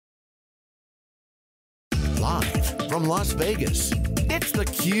Live from Las Vegas, it's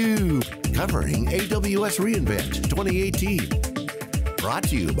theCUBE, covering AWS reInvent 2018. Brought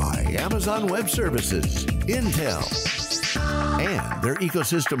to you by Amazon Web Services, Intel, and their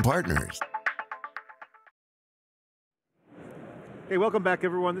ecosystem partners. Hey, welcome back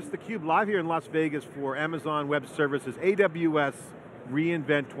everyone. This is theCUBE live here in Las Vegas for Amazon Web Services, AWS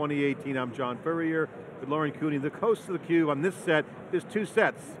reInvent 2018. I'm John Furrier with Lauren Cooney, the host of theCUBE. On this set, there's two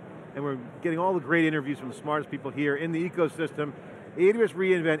sets, and we're getting all the great interviews from the smartest people here in the ecosystem. AWS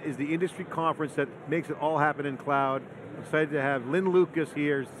reInvent is the industry conference that makes it all happen in cloud. I'm excited to have Lynn Lucas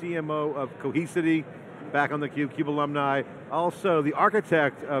here, CMO of Cohesity, back on theCUBE, CUBE alumni. Also the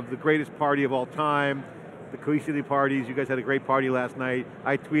architect of the greatest party of all time, the Cohesity parties. You guys had a great party last night.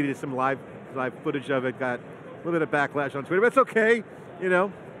 I tweeted some live footage of it, got a little bit of backlash on Twitter, but it's okay, you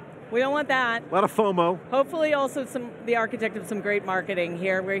know. We don't want that. A lot of FOMO. Hopefully also the architect of some great marketing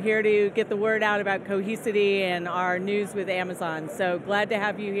here. We're here to get the word out about Cohesity and our news with Amazon. So glad to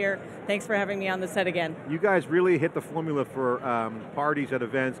have you here. Thanks for having me on the set again. You guys really hit the formula for parties at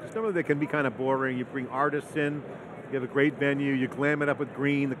events, because some of them can be kind of boring. You bring artists in, you have a great venue, you glam it up with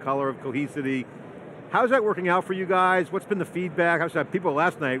green, the color of Cohesity. How's that working out for you guys? What's been the feedback? People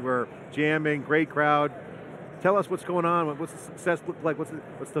last night were jamming, great crowd. Tell us what's going on, what's the success look like, what's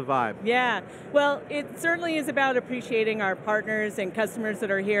the vibe? Yeah, well, it certainly is about appreciating our partners and customers that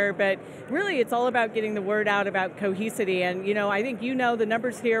are here, but really it's all about getting the word out about Cohesity. And I think the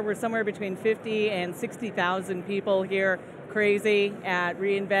numbers here were somewhere between 50 and 60,000 people here, crazy, at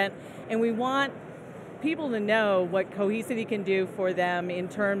reInvent. And we want people to know what Cohesity can do for them in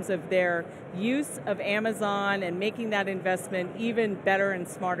terms of their use of Amazon and making that investment even better and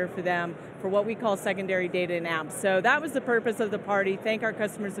smarter for them for what we call secondary data and apps. So that was the purpose of the party, thank our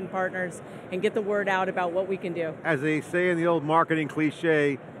customers and partners and get the word out about what we can do. As they say in the old marketing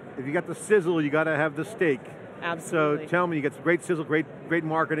cliche, if you got the sizzle, you got to have the steak. Absolutely. So tell me, you got some great sizzle, great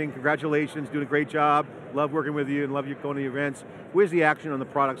marketing, congratulations, doing a great job, love working with you and love you going to the events. Where's the action on the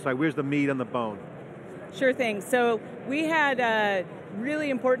product side? Where's the meat on the bone? Sure thing. So we had a really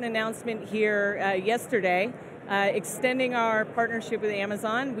important announcement here yesterday, extending our partnership with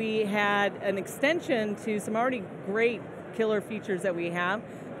Amazon. We had an extension to some already great killer features that we have.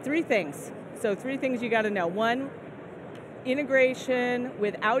 Three things. So three things you got to know. One, integration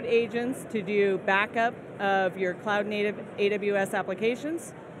without agents to do backup of your cloud native AWS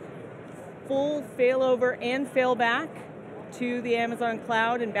applications. Full failover and failback to the Amazon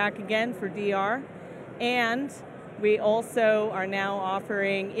cloud and back again for DR. And we also are now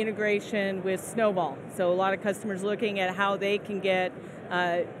offering integration with Snowball. So a lot of customers looking at how they can get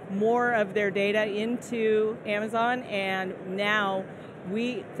more of their data into Amazon, and now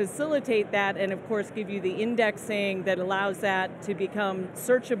we facilitate that and of course give you the indexing that allows that to become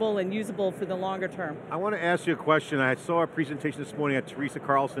searchable and usable for the longer term. I want to ask you a question. I saw a presentation this morning at Teresa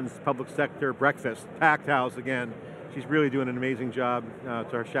Carlson's public sector breakfast, packed house again. She's really doing an amazing job.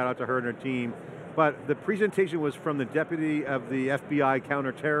 Shout out to her and her team. But the presentation was from the deputy of the FBI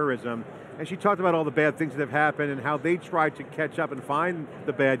counterterrorism, and she talked about all the bad things that have happened and how they tried to catch up and find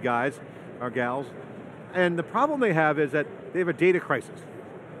the bad guys, or gals. And the problem they have is that they have a data crisis.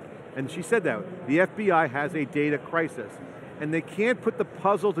 And she said that, the FBI has a data crisis. And they can't put the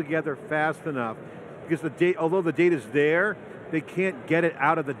puzzle together fast enough, because although the data's there, they can't get it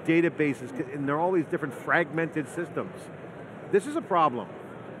out of the databases, and there are all these different fragmented systems. This is a problem.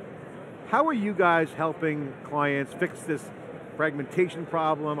 How are you guys helping clients fix this fragmentation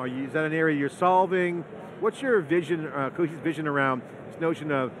problem? Is that an area you're solving? What's your vision, Cohesiti's vision around this notion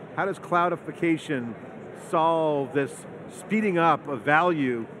of how does cloudification solve this speeding up of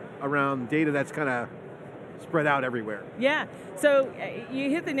value around data that's kind of spread out everywhere? Yeah, so you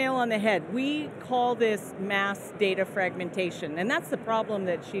hit the nail on the head. We call this mass data fragmentation, and that's the problem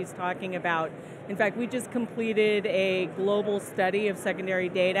that she's talking about. In fact, we just completed a global study of secondary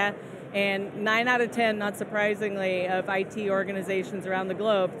data, and 9 out of 10, not surprisingly, of IT organizations around the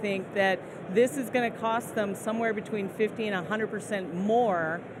globe think that this is going to cost them somewhere between 50 and 100%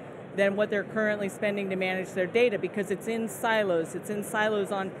 more than what they're currently spending to manage their data, because it's in silos. It's in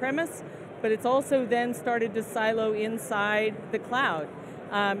silos on premise, but it's also then started to silo inside the cloud.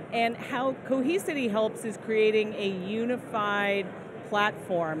 And how Cohesity helps is creating a unified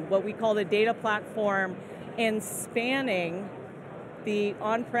platform, what we call the data platform, and spanning the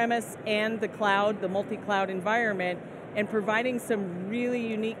on-premise and the cloud, the multi-cloud environment, and providing some really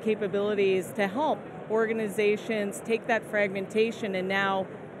unique capabilities to help organizations take that fragmentation and now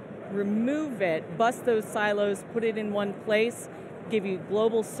remove it, bust those silos, put it in one place, give you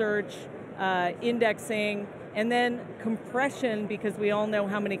global search, indexing, and then compression, because we all know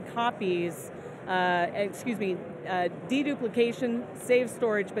how many copies deduplication, save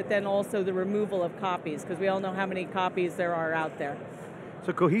storage, but then also the removal of copies, because we all know how many copies there are out there.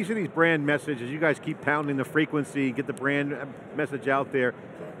 So Cohesity's brand message, as you guys keep pounding the frequency, get the brand message out there,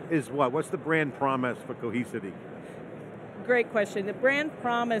 is what? What's the brand promise for Cohesity? Great question. The brand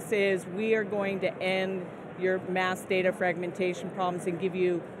promise is we are going to end your mass data fragmentation problems and give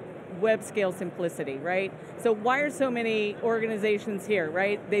you web scale simplicity, right? So why are so many organizations here,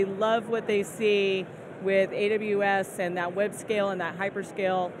 right? They love what they see with AWS and that web scale and that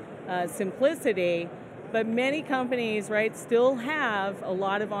hyperscale simplicity, but many companies, right, still have a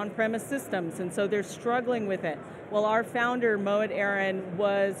lot of on-premise systems, and so they're struggling with it. Well, our founder, Mohit Aaron,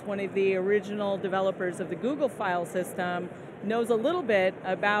 was one of the original developers of the Google file system, knows a little bit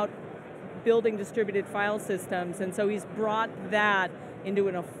about building distributed file systems, and so he's brought that into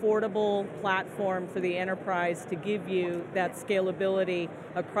an affordable platform for the enterprise to give you that scalability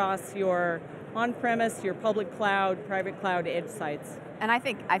across your on-premise, your public cloud, private cloud, edge sites. And I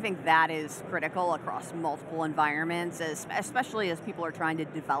think that is critical across multiple environments, especially as people are trying to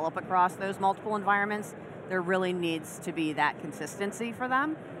develop across those multiple environments. There really needs to be that consistency for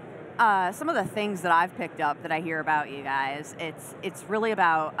them. Some of the things that I've picked up that I hear about you guys, it's really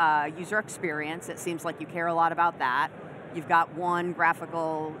about user experience. It seems like you care a lot about that. You've got one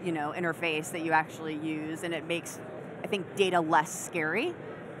graphical, interface that you actually use, and it makes, I think, data less scary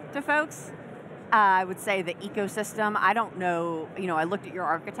to folks. I would say the ecosystem, I don't know, I looked at your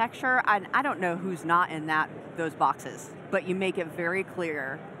architecture, and I don't know who's not in those boxes, but you make it very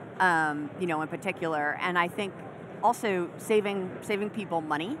clear, in particular, and I think also saving people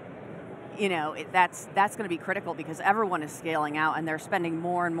money, that's going to be critical because everyone is scaling out and they're spending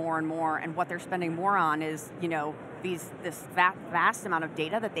more and more and more, and what they're spending more on is, this vast amount of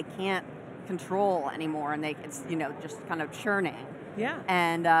data that they can't control anymore, and it's just kind of churning. Yeah.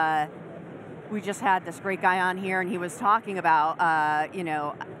 And we just had this great guy on here, and he was talking about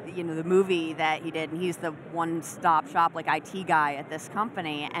the movie that he did, and he's the one-stop shop IT guy at this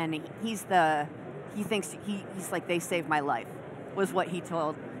company, and he's like, they saved my life, was what he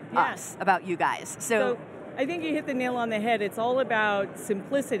told us about you guys. So I think you hit the nail on the head. It's all about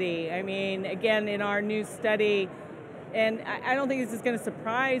simplicity. I mean, again, in our new study, and I don't think this is going to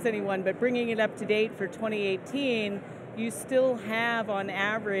surprise anyone, but bringing it up to date for 2018, you still have on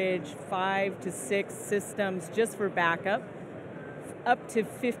average 5 to 6 systems just for backup, up to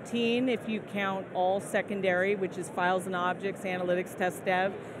 15 if you count all secondary, which is files and objects, analytics, test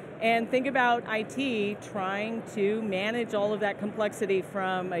dev. And think about IT trying to manage all of that complexity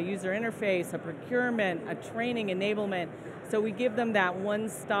from a user interface, a procurement, a training enablement. So we give them that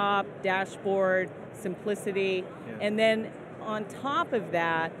one-stop dashboard, simplicity, and then on top of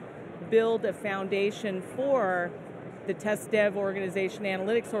that, build a foundation for the test dev organization,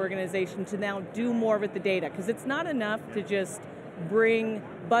 analytics organization to now do more with the data. Because it's not enough to just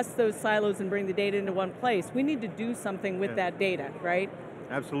bust those silos and bring the data into one place. We need to do something with that data, right?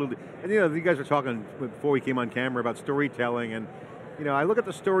 Absolutely. And you guys were talking before we came on camera about storytelling, and I look at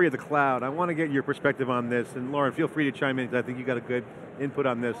the story of the cloud. I want to get your perspective on this, and Lauren, feel free to chime in because I think you got a good input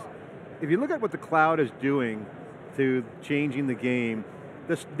on this. If you look at what the cloud is doing to changing the game,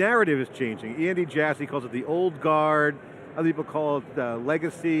 this narrative is changing. Andy Jassy calls it the old guard, other people call it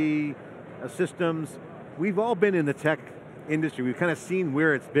legacy systems. We've all been in the tech industry. We've kind of seen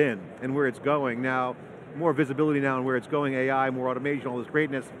where it's been and where it's going. Now, more visibility now on where it's going, AI, more automation, all this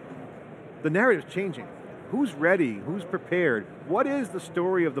greatness. The narrative's changing. Who's ready? Who's prepared? What is the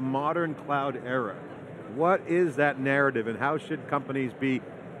story of the modern cloud era? What is that narrative, and how should companies be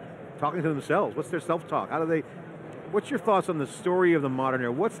talking to themselves? What's their self-talk? What's your thoughts on the story of the modern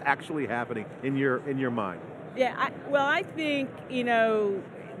era? What's actually happening in your mind? Yeah, I think,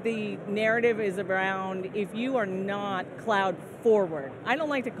 the narrative is around if you are not cloud forward. I don't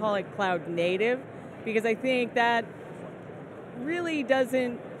like to call it cloud native, because I think that really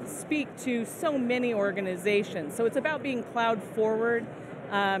doesn't speak to so many organizations. So it's about being cloud forward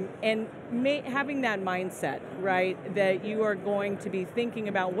and having that mindset, right? That you are going to be thinking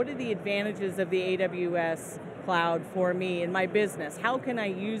about what are the advantages of the AWS cloud for me in my business? How can I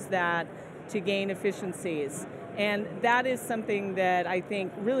use that to gain efficiencies? And that is something that I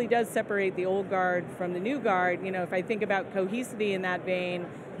think really does separate the old guard from the new guard. If I think about Cohesity in that vein,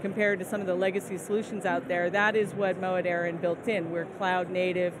 compared to some of the legacy solutions out there, that is what Mohit Aaron built in. We're cloud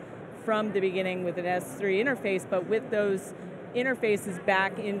native from the beginning with an S3 interface, but with those interfaces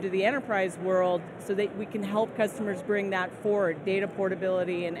back into the enterprise world so that we can help customers bring that forward, data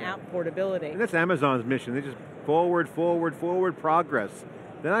portability and app portability. And that's Amazon's mission. They just forward progress.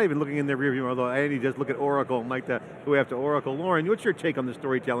 They're not even looking in their rearview mirror, although Andy does look at Oracle and like to go after Oracle. Lauren, what's your take on the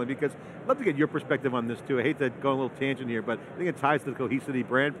storytelling? Because I'd love to get your perspective on this too. I hate to go on a little tangent here, but I think it ties to the Cohesity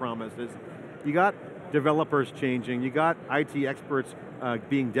brand promises. You got developers changing, you got IT experts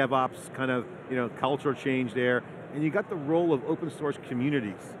being DevOps kind of, cultural change there, and you got the role of open source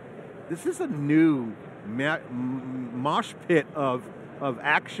communities. This is a new mosh pit of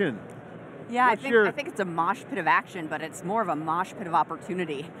action. Yeah, I think it's a mosh pit of action, but it's more of a mosh pit of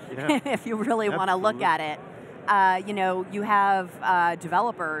opportunity, if you really want to look at it. You have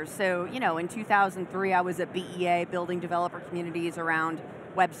developers, so in 2003 I was at BEA building developer communities around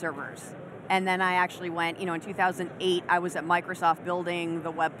web servers. And then I actually went, in 2008 I was at Microsoft building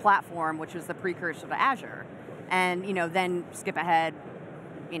the web platform, which was the precursor to Azure. And then skip ahead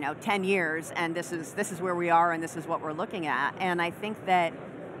 10 years, and this is where we are, and this is what we're looking at. And I think that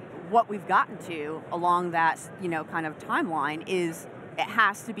what we've gotten to along that kind of timeline is it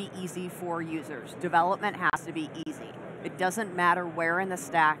has to be easy for users. Development has to be easy. It doesn't matter where in the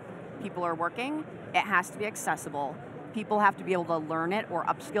stack people are working, it has to be accessible. People have to be able to learn it or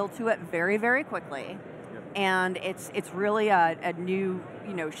upskill to it very, very quickly. Yep. And it's really a new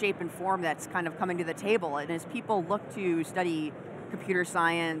shape and form that's kind of coming to the table. And as people look to study computer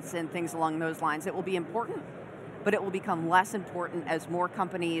science and things along those lines, it will be important, but it will become less important as more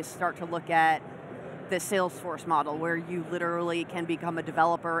companies start to look at the Salesforce model, where you literally can become a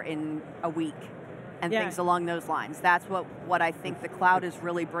developer in a week and things along those lines. That's what I think the cloud is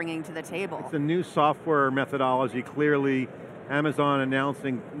really bringing to the table. It's a new software methodology, clearly. Amazon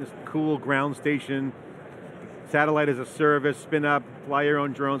announcing this cool ground station, satellite as a service, spin up, fly your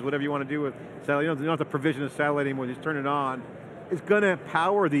own drones, whatever you want to do with satellite. You don't have to provision a satellite anymore, just turn it on. It's going to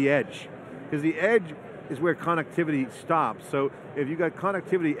power the edge, because the edge is where connectivity stops. So if you got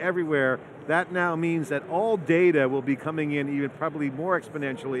connectivity everywhere, that now means that all data will be coming in even probably more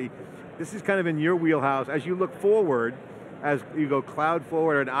exponentially. This is kind of in your wheelhouse. As you look forward, as you go cloud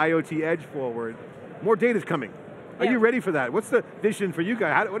forward and IoT edge forward, more data's coming. Are you ready for that? What's the vision for you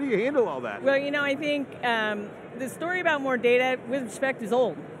guys? What do you handle all that? Well, I think the story about more data, with respect, is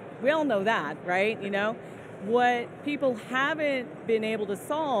old. We all know that, right? What people haven't been able to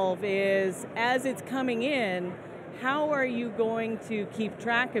solve is, as it's coming in, how are you going to keep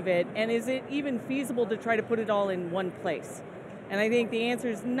track of it? And is it even feasible to try to put it all in one place? And I think the answer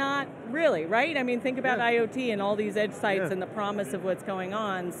is not really, right? I mean, think about IoT and all these edge sites and the promise of what's going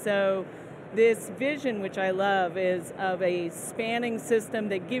on. So this vision, which I love, is of a spanning system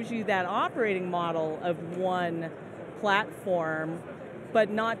that gives you that operating model of one platform, but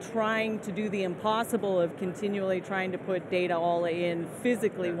not trying to do the impossible of continually trying to put data all in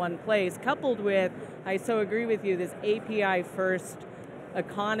physically one place, coupled with, I so agree with you, this API first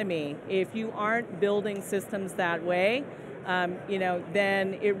economy. If you aren't building systems that way,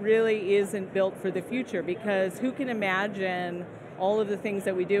 then it really isn't built for the future, because who can imagine all of the things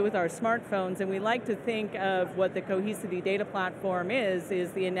that we do with our smartphones? And we like to think of what the Cohesity data platform is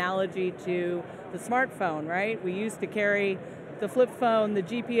the analogy to the smartphone, right? We used to carry the flip phone, the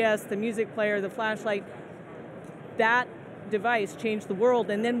GPS, the music player, the flashlight. That device changed the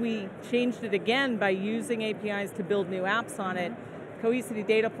world, and then we changed it again by using APIs to build new apps on it. Cohesity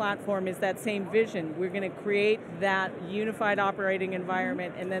data platform is that same vision. We're going to create that unified operating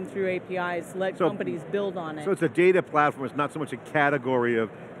environment, and then through APIs, let companies build on it. So it's a data platform, it's not so much a category of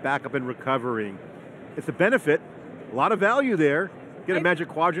backup and recovery. It's a benefit, a lot of value there. Get a magic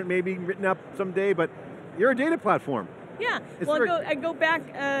quadrant maybe written up someday, but you're a data platform. Yeah, well, I go back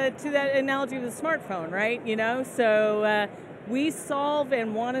to that analogy of the smartphone, right? So we solve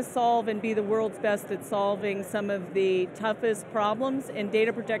and want to solve and be the world's best at solving some of the toughest problems, and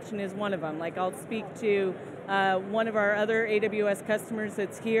data protection is one of them. Like, I'll speak to one of our other AWS customers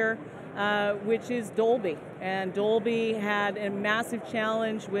that's here, which is Dolby. And Dolby had a massive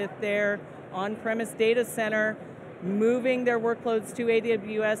challenge with their on-premise data center, moving their workloads to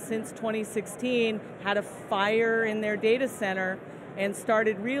AWS since 2016, had a fire in their data center, and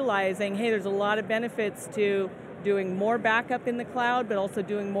started realizing, hey, there's a lot of benefits to doing more backup in the cloud, but also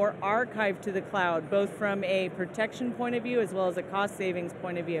doing more archive to the cloud, both from a protection point of view as well as a cost savings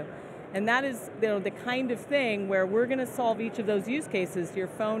point of view. And that is the kind of thing where we're going to solve each of those use cases. Your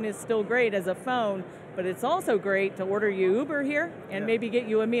phone is still great as a phone, but it's also great to order you Uber here and maybe get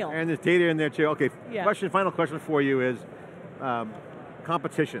you a meal. And there's data in there too. Okay, final question for you is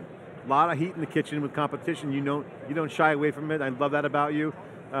competition. A lot of heat in the kitchen with competition. You don't shy away from it. I love that about you.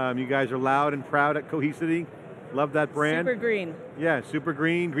 You guys are loud and proud at Cohesity. Love that brand. Super green. Yeah, super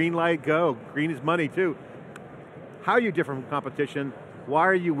green, green light, go. Green is money too. How are you different from competition? Why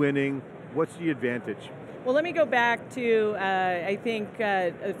are you winning? What's the advantage? Well, let me go back to, I think,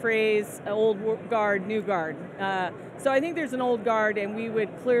 a phrase, old guard, new guard. So I think there's an old guard, and we would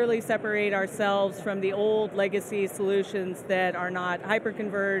clearly separate ourselves from the old legacy solutions that are not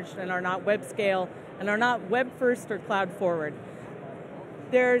hyper-converged and are not web scale and are not web first or cloud forward.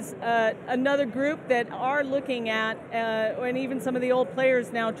 There's another group that are looking at, and even some of the old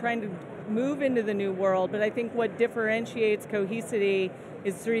players now trying to move into the new world, but I think what differentiates Cohesity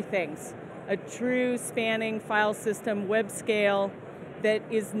is three things. A true spanning file system, web scale, that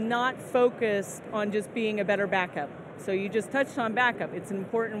is not focused on just being a better backup. So you just touched on backup. It's an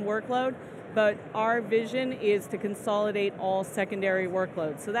important workload, but our vision is to consolidate all secondary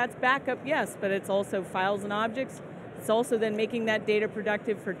workloads. So that's backup, yes, but it's also files and objects. It's also then making that data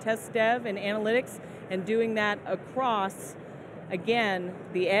productive for test dev and analytics, and doing that across, again,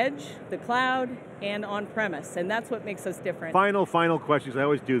 the edge, the cloud, and on-premise, and that's what makes us different. Final questions. I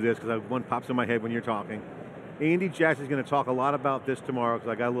always do this because one pops in my head when you're talking. Andy Jassy is going to talk a lot about this tomorrow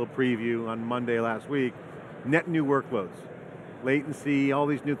because I got a little preview on Monday last week. Net new workloads, latency, all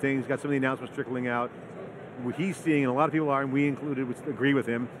these new things, got some of the announcements trickling out. What he's seeing, and a lot of people are, and we included, which agree with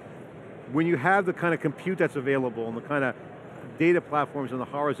him, when you have the kind of compute that's available and the kind of data platforms and the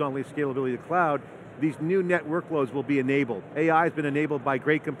horizontally scalability of the cloud, these new net workloads will be enabled. AI has been enabled by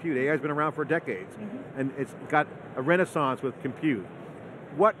great compute. AI has been around for decades, and it's got a renaissance with compute.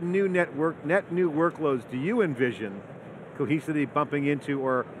 What new net new workloads do you envision Cohesity bumping into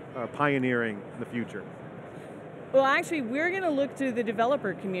or pioneering in the future? Well, actually, we're going to look to the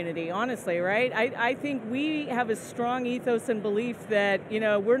developer community, honestly, right? I think we have a strong ethos and belief that,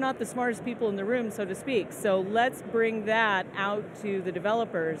 we're not the smartest people in the room, so to speak. So let's bring that out to the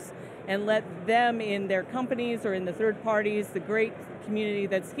developers and let them in their companies or in the third parties, the great community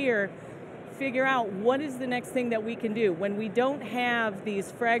that's here, figure out what is the next thing that we can do. When we don't have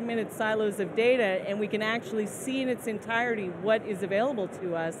these fragmented silos of data and we can actually see in its entirety what is available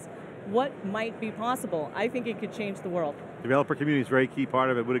to us, what might be possible. I think it could change the world. Developer community is a very key part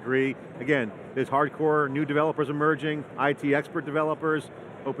of it, would agree. Again, there's hardcore new developers emerging, IT expert developers,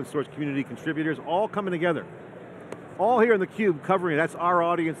 open source community contributors, all coming together. All here in theCUBE covering it. That's our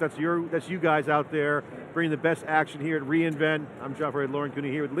audience, that's you guys out there, bringing the best action here at reInvent. I'm John Furrier Lauren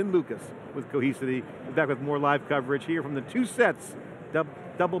Cooney here with Lynn Lucas with Cohesity. We're back with more live coverage here from the two sets,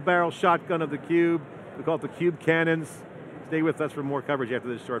 double barrel shotgun of theCUBE. We call it theCUBE Cannons. Stay with us for more coverage after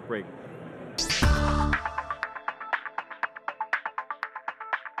this short break.